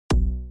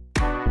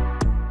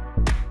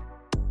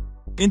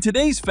In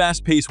today's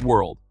fast-paced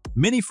world,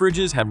 mini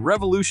fridges have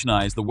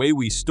revolutionized the way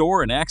we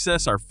store and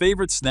access our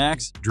favorite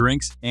snacks,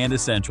 drinks, and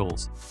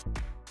essentials.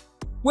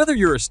 Whether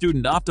you're a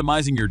student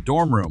optimizing your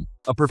dorm room,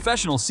 a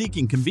professional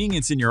seeking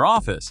convenience in your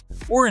office,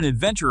 or an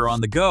adventurer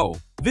on the go,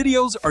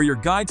 videos are your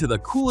guide to the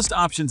coolest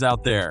options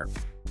out there.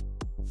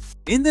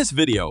 In this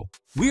video,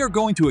 we are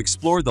going to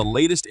explore the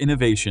latest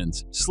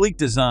innovations, sleek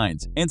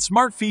designs, and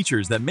smart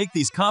features that make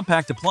these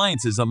compact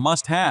appliances a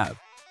must-have.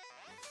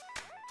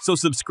 So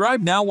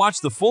subscribe now,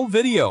 watch the full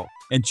video,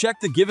 and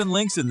check the given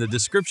links in the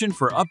description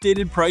for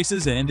updated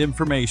prices and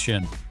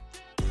information.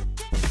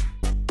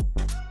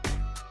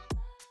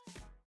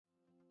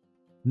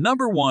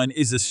 Number 1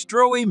 is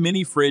AstroAI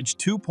Mini Fridge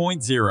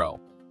 2.0.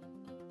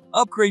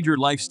 Upgrade your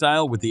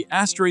lifestyle with the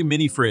AstroAI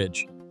Mini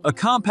Fridge, a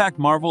compact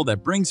marvel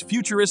that brings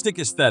futuristic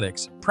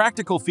aesthetics,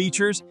 practical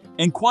features,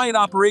 and quiet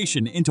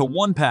operation into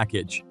one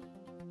package.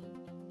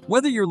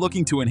 Whether you're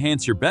looking to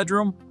enhance your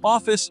bedroom,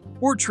 office,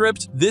 or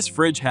trips, this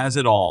fridge has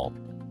it all.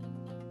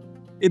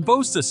 It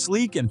boasts a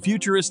sleek and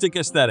futuristic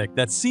aesthetic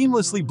that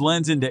seamlessly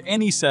blends into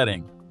any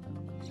setting.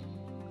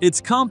 Its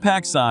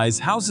compact size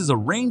houses a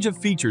range of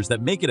features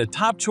that make it a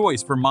top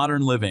choice for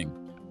modern living.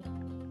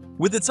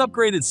 With its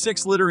upgraded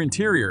 6-liter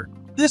interior,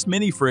 this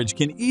mini fridge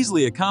can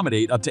easily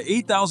accommodate up to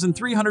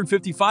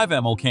 8,355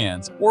 ml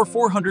cans or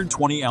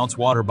 420-ounce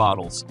water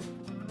bottles.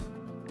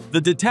 The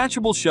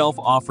detachable shelf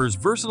offers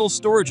versatile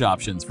storage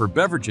options for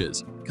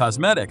beverages,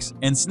 cosmetics,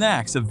 and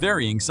snacks of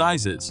varying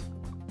sizes.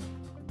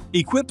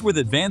 Equipped with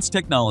advanced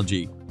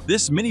technology,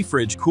 this mini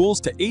fridge cools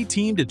to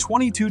 18 to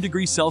 22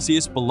 degrees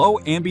Celsius below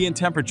ambient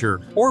temperature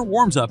or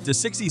warms up to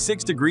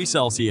 66 degrees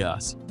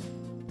Celsius.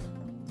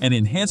 An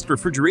enhanced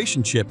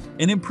refrigeration chip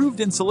and improved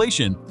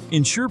insulation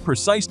ensure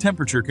precise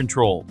temperature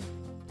control.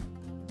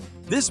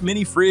 This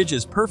mini fridge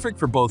is perfect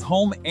for both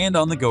home and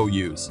on-the-go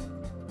use.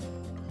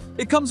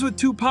 It comes with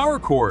 2 power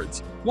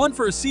cords, one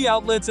for AC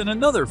outlets and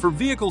another for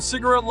vehicle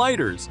cigarette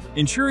lighters,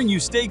 ensuring you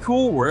stay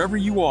cool wherever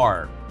you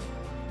are.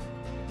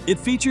 It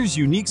features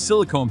unique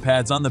silicone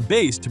pads on the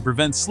base to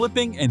prevent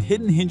slipping and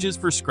hidden hinges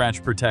for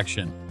scratch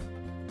protection.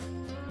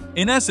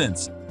 In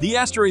essence, the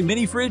AstroAI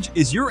Mini Fridge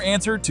is your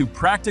answer to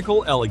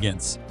practical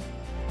elegance.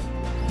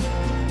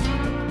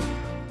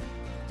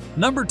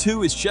 Number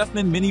 2 is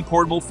Chefman Mini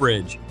Portable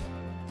Fridge.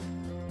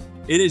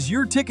 It is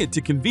your ticket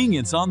to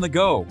convenience on the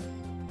go.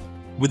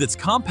 With its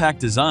compact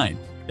design,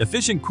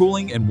 efficient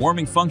cooling and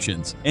warming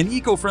functions, and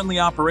eco-friendly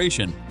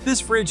operation, this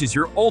fridge is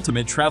your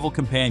ultimate travel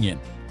companion.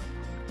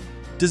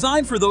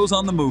 Designed for those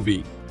on the move,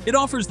 it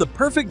offers the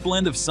perfect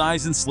blend of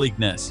size and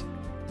sleekness.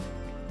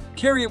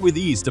 Carry it with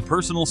ease to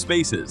personal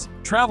spaces,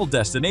 travel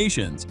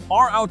destinations,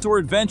 or outdoor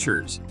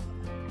adventures.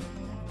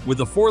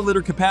 With a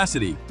 4-liter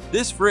capacity,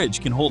 this fridge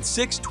can hold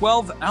 6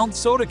 12-ounce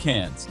soda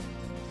cans.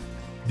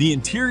 The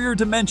interior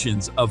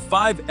dimensions of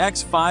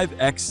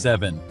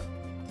 5x5x7.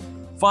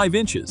 5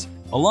 inches,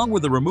 along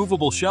with a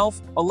removable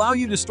shelf, allow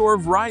you to store a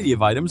variety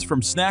of items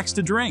from snacks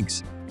to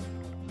drinks.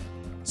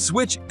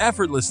 Switch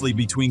effortlessly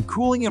between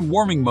cooling and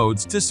warming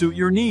modes to suit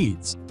your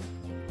needs.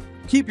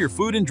 Keep your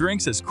food and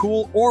drinks as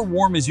cool or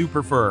warm as you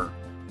prefer.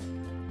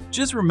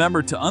 Just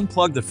remember to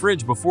unplug the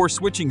fridge before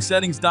switching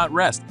settings.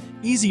 Rest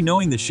easy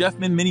knowing the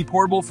Chefman Mini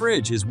Portable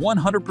Fridge is 100%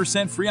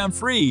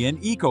 Freon-free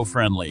and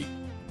eco-friendly.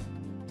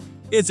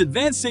 Its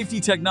advanced safety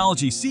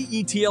technology,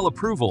 CETL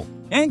approval,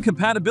 and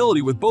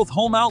compatibility with both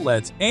home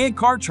outlets and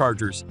car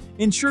chargers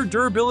ensure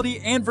durability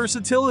and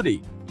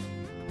versatility.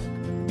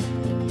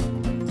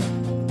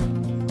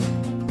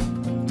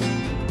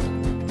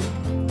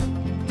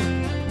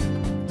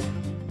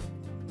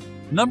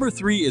 Number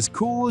 3 is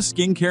Cooluli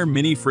Skincare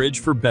Mini Fridge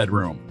for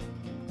Bedroom.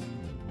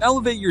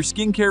 Elevate your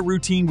skincare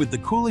routine with the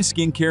Cooluli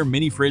Skincare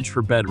Mini Fridge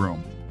for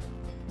Bedroom.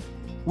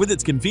 With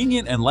its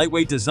convenient and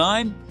lightweight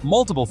design,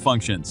 multiple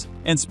functions,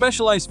 and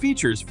specialized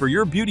features for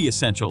your beauty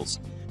essentials,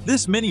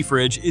 this mini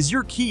fridge is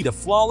your key to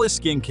flawless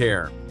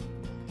skincare.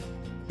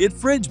 Its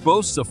fridge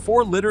boasts a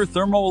 4-liter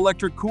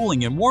thermoelectric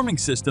cooling and warming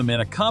system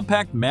and a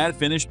compact matte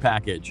finish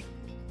package.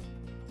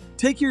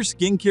 Take your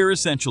skincare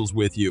essentials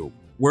with you,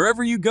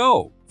 wherever you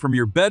go, from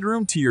your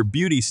bedroom to your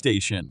beauty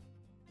station.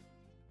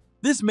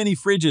 This mini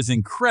fridge is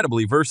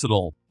incredibly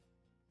versatile.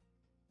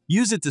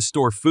 Use it to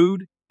store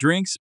food,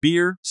 drinks,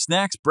 beer,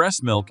 snacks,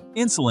 breast milk,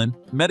 insulin,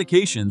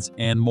 medications,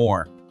 and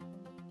more.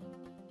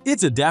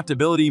 Its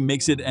adaptability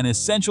makes it an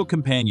essential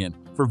companion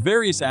for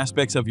various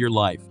aspects of your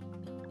life.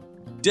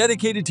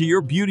 Dedicated to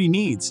your beauty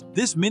needs,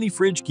 this mini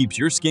fridge keeps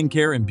your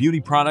skincare and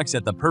beauty products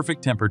at the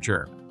perfect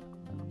temperature.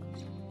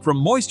 From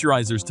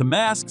moisturizers to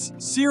masks,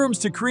 serums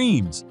to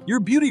creams, your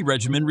beauty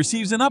regimen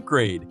receives an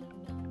upgrade.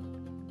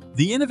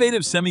 The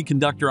innovative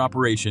semiconductor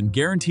operation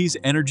guarantees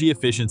energy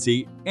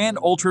efficiency and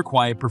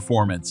ultra-quiet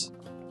performance.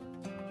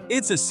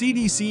 Its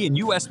AC/DC and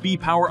USB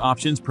power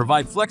options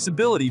provide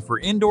flexibility for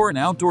indoor and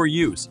outdoor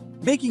use,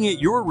 making it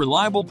your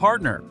reliable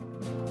partner.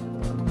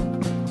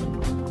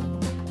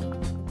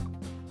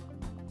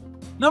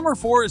 Number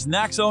 4 is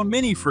NXONE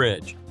Mini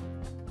Fridge.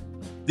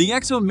 The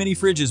NXONE Mini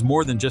Fridge is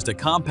more than just a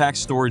compact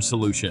storage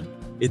solution.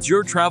 It's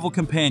your travel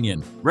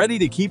companion, ready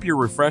to keep your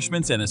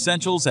refreshments and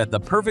essentials at the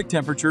perfect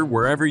temperature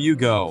wherever you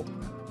go.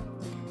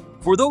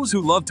 For those who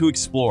love to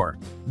explore,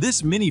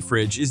 this mini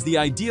fridge is the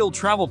ideal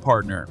travel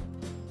partner.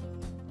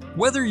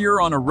 Whether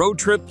you're on a road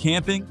trip,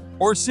 camping,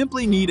 or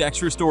simply need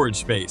extra storage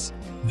space,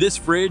 this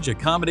fridge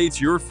accommodates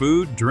your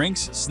food,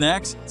 drinks,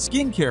 snacks,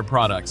 skincare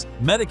products,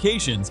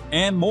 medications,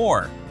 and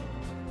more.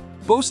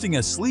 Boasting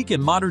a sleek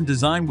and modern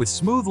design with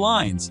smooth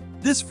lines,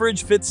 this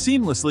fridge fits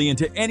seamlessly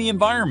into any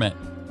environment.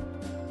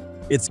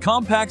 Its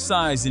compact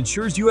size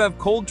ensures you have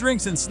cold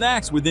drinks and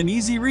snacks within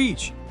easy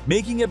reach,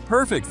 making it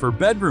perfect for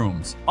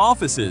bedrooms,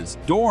 offices,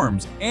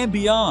 dorms, and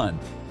beyond.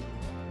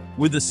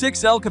 With a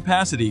 6L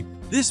capacity,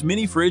 this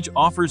mini fridge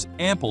offers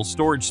ample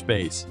storage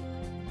space.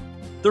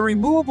 The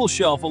removable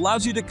shelf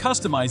allows you to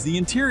customize the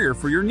interior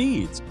for your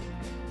needs.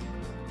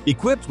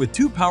 Equipped with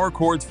 2 power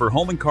cords for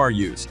home and car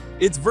use,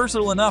 it's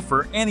versatile enough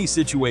for any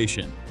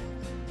situation.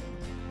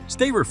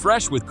 Stay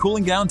refreshed with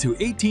cooling down to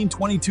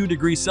 18-22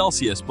 degrees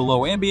Celsius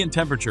below ambient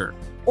temperature,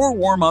 or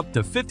warm up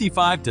to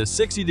 55 to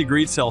 60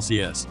 degrees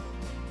Celsius.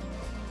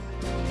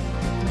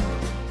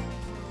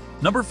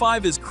 Number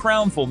 5 is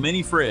CROWNFUL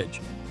Mini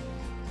Fridge.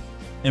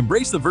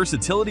 Embrace the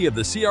versatility of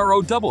the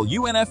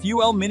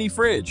CROWNFUL Mini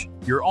Fridge,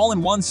 your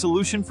all-in-one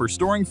solution for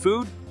storing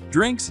food,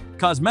 drinks,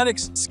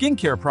 cosmetics,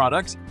 skincare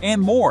products,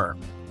 and more.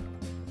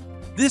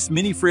 This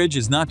mini fridge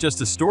is not just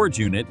a storage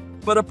unit,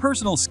 but a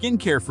personal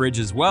skincare fridge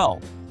as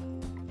well.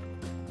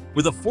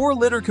 With a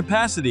 4-liter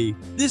capacity,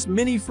 this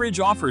mini fridge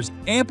offers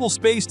ample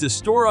space to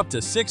store up to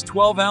 6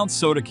 12-ounce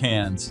soda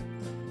cans.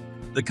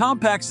 The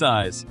compact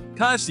size,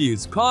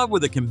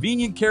 with a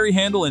convenient carry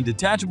handle and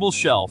detachable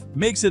shelf,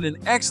 makes it an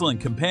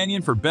excellent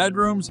companion for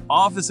bedrooms,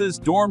 offices,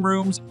 dorm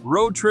rooms,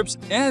 road trips,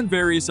 and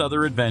various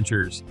other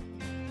adventures.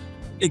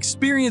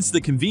 Experience the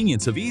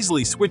convenience of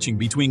easily switching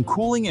between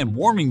cooling and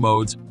warming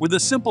modes with a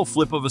simple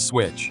flip of a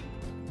switch.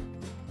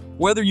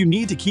 Whether you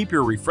need to keep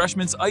your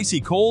refreshments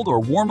icy cold or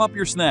warm up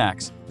your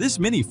snacks, this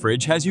mini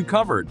fridge has you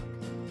covered.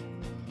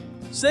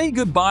 Say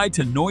goodbye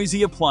to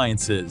noisy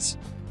appliances.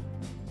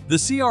 The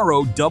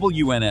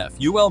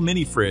CROWNFUL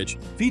Mini Fridge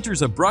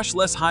features a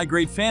brushless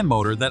high-grade fan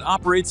motor that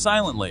operates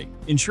silently,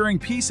 ensuring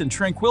peace and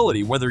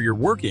tranquility whether you're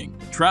working,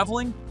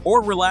 traveling,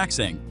 or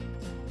relaxing.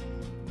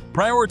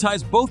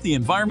 Prioritize both the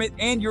environment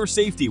and your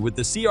safety with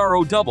the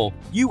CROWNFUL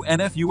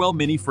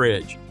Mini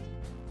Fridge.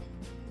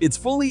 It's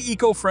fully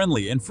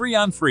eco-friendly and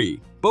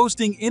Freon-free,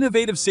 boasting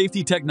innovative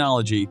safety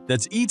technology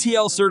that's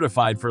ETL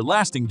certified for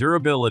lasting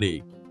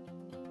durability.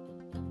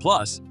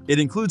 Plus, it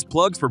includes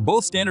plugs for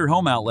both standard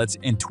home outlets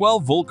and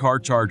 12-volt car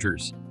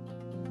chargers.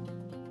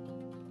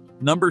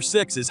 Number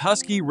 6 is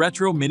HUSKY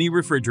Retro Mini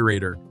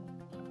Refrigerator.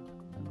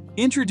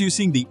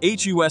 Introducing the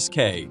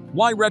HUSKY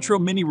Retro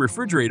Mini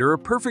Refrigerator, a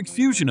perfect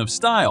fusion of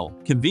style,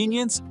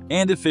 convenience,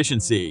 and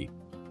efficiency.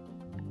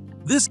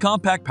 This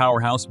compact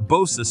powerhouse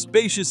boasts a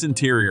spacious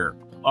interior,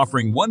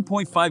 offering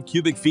 1.5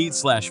 cubic feet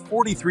 /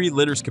 43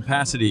 liters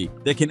capacity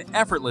that can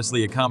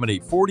effortlessly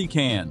accommodate 40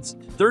 cans,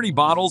 30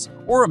 bottles,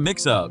 or a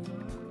mix of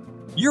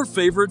your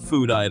favorite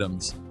food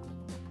items.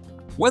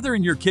 Whether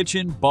in your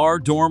kitchen, bar,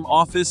 dorm,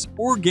 office,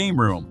 or game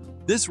room,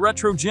 this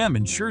retro gem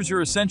ensures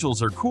your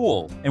essentials are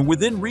cool and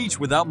within reach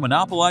without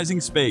monopolizing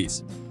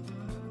space.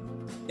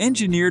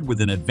 Engineered with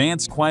an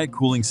advanced quiet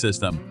cooling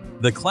system,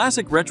 the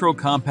classic retro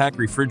compact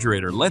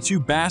refrigerator lets you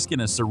bask in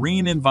a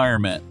serene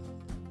environment.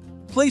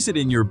 Place it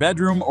in your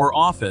bedroom or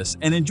office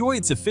and enjoy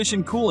its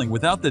efficient cooling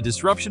without the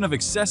disruption of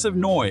excessive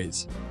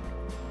noise.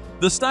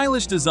 The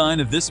stylish design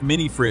of this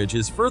mini fridge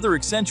is further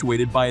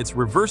accentuated by its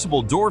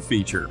reversible door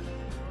feature.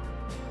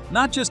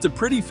 Not just a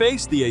pretty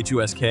face, the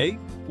HUSKY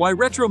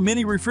Retro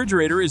Mini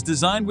Refrigerator is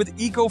designed with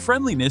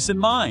eco-friendliness in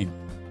mind.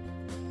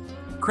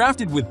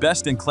 Crafted with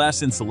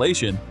best-in-class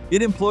insulation,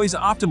 it employs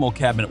optimal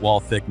cabinet wall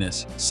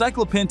thickness,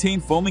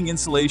 cyclopentane foaming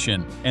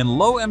insulation, and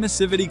low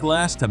emissivity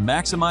glass to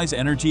maximize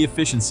energy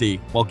efficiency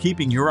while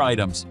keeping your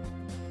items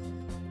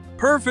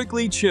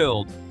perfectly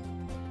chilled.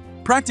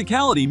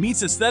 Practicality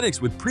meets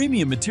aesthetics with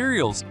premium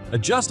materials,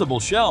 adjustable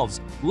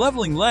shelves,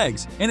 leveling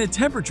legs, and a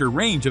temperature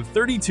range of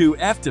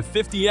 32°F to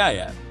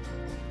 50°F.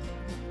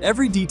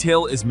 Every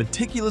detail is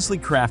meticulously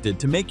crafted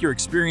to make your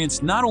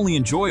experience not only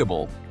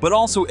enjoyable, but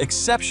also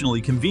exceptionally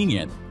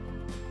convenient.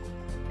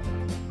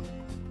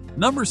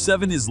 Number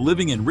 7 is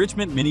Living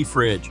Enrichment Mini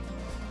Fridge.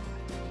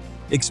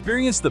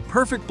 Experience the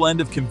perfect blend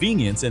of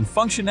convenience and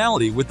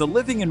functionality with the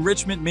Living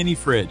Enrichment Mini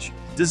Fridge,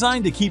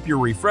 designed to keep your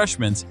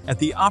refreshments at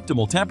the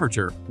optimal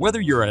temperature,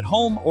 whether you're at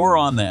home or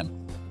on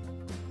them.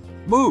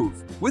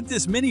 Move! With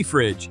this mini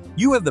fridge,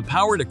 you have the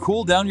power to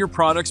cool down your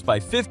products by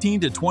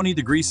 15 to 20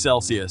 degrees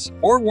Celsius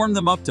or warm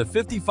them up to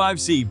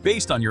 55°C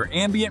based on your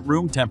ambient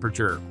room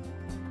temperature.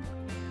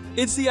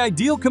 It's the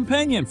ideal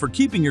companion for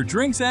keeping your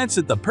drinks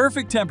at the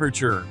perfect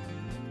temperature.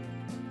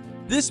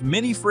 This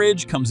mini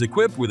fridge comes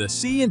equipped with a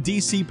C and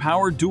DC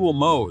power dual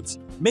modes,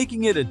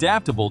 making it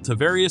adaptable to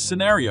various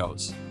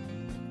scenarios.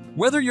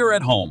 Whether you're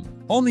at home,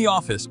 on the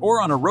office,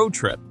 or on a road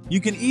trip, you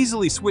can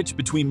easily switch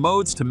between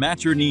modes to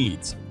match your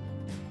needs.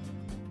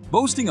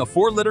 Boasting a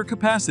 4-liter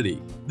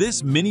capacity,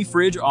 this mini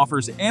fridge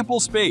offers ample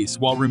space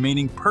while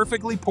remaining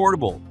perfectly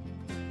portable.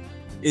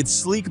 Its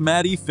sleek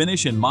matte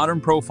finish and modern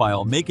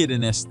profile make it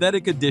an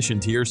aesthetic addition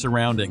to your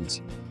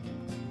surroundings.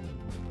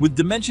 With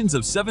dimensions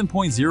of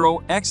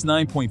 7.0 x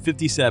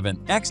 9.57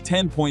 x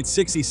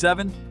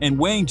 10.67 and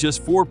weighing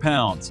just 4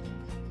 pounds,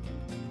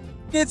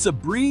 it's a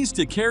breeze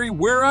to carry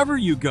wherever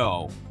you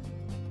go.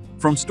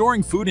 From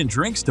storing food and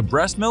drinks to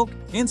breast milk,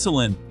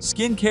 insulin,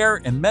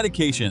 skincare, and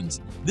medications,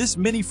 this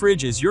mini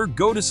fridge is your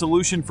go-to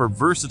solution for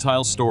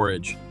versatile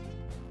storage.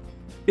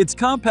 Its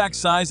compact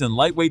size and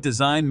lightweight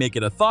design make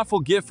it a thoughtful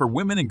gift for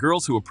women and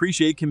girls who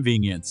appreciate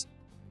convenience.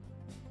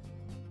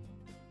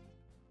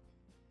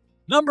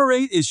 Number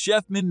 8 is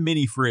Chefman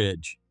Mini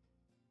Fridge.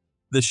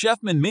 The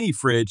Chefman Mini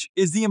Fridge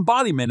is the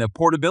embodiment of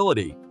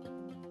portability.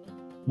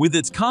 With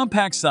its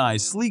compact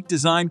size, sleek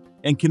design,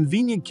 and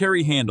convenient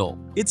carry handle,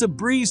 it's a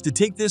breeze to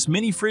take this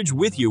mini fridge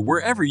with you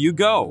wherever you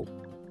go.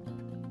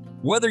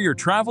 Whether you're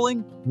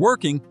traveling,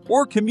 working,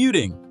 or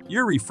commuting,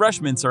 your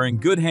refreshments are in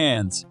good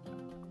hands.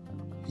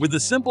 With the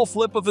simple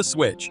flip of a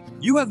switch,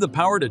 you have the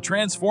power to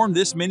transform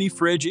this mini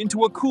fridge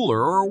into a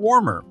cooler or a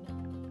warmer.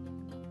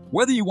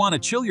 Whether you want to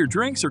chill your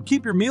drinks or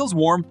keep your meals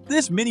warm,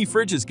 this mini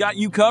fridge has got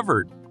you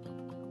covered.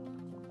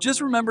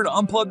 Just remember to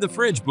unplug the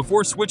fridge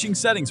before switching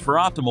settings for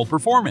optimal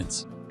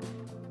performance.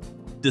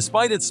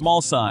 Despite its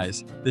small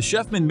size, the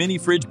Chefman Mini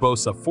Fridge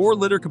boasts a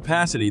 4-liter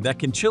capacity that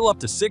can chill up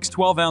to 6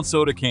 12-ounce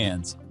soda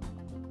cans.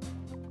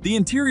 The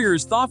interior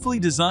is thoughtfully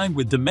designed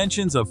with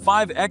dimensions of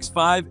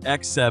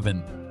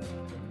 5x5x7,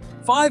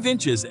 5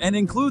 inches, and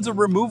includes a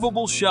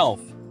removable shelf.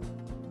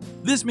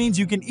 This means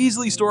you can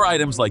easily store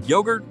items like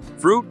yogurt,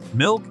 fruit,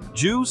 milk,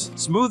 juice,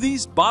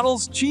 smoothies,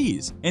 bottles,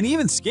 cheese, and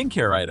even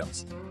skincare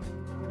items.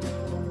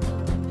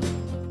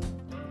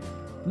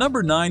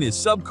 Number 9 is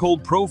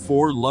Subcold Pro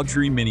 4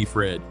 Luxury Mini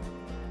Fridge.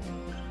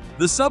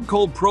 The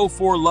Subcold Pro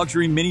 4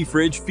 Luxury Mini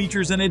Fridge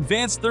features an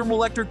advanced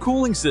thermoelectric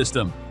cooling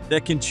system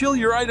that can chill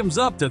your items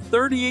up to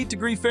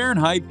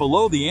 38°F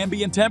below the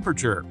ambient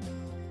temperature.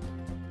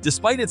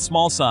 Despite its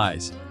small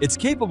size, it's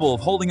capable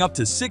of holding up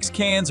to 6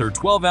 cans or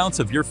 12 ounces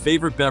of your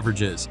favorite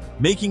beverages,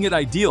 making it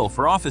ideal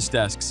for office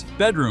desks,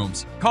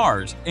 bedrooms,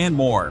 cars, and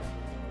more.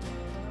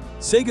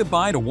 Say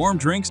goodbye to warm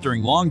drinks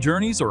during long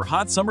journeys or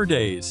hot summer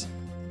days.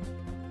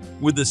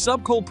 With the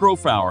Subcold Pro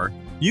 4,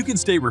 you can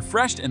stay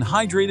refreshed and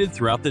hydrated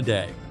throughout the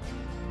day.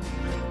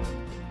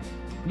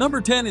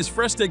 Number 10 is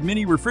Frestec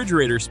Mini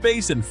Refrigerator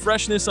Space and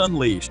Freshness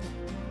Unleashed.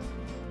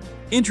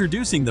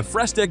 Introducing the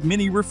Frestec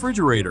Mini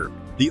Refrigerator,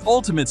 the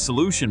ultimate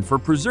solution for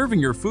preserving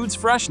your food's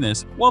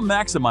freshness while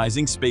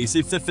maximizing space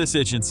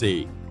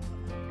efficiency.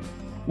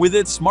 With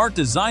its smart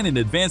design and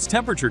advanced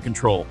temperature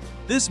control,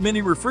 this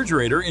mini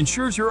refrigerator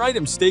ensures your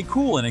items stay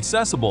cool and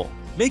accessible,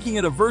 making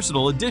it a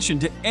versatile addition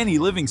to any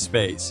living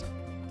space.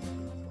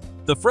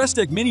 The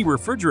Frestec Mini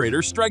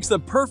Refrigerator strikes the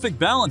perfect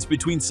balance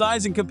between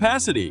size and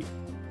capacity.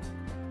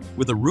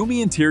 With a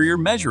roomy interior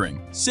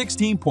measuring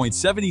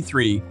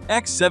 16.73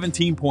 x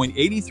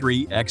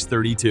 17.83 x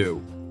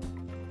 32.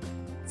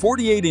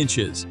 48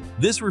 inches,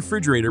 this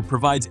refrigerator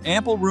provides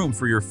ample room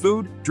for your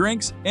food,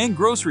 drinks, and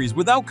groceries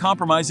without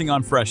compromising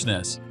on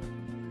freshness.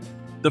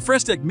 The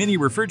Frestec Mini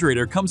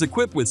Refrigerator comes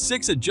equipped with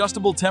 6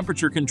 adjustable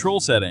temperature control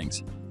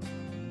settings.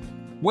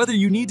 Whether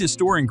you need to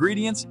store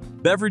ingredients,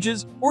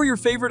 beverages, or your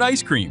favorite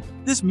ice cream,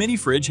 this mini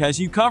fridge has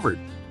you covered.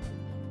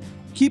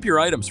 Keep your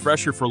items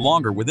fresher for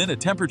longer within a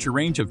temperature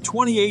range of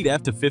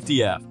 28°F to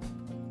 50°F.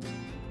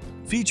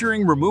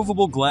 Featuring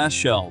removable glass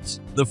shelves,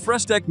 the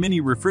Frestec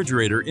Mini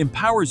Refrigerator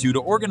empowers you to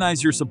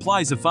organize your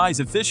supplies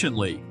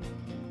efficiently.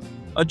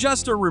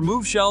 Adjust or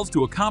remove shelves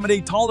to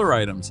accommodate taller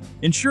items,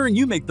 ensuring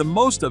you make the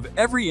most of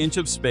every inch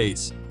of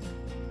space.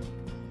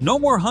 No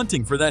more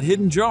hunting for that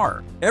hidden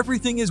jar.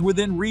 Everything is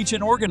within reach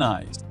and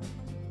organized.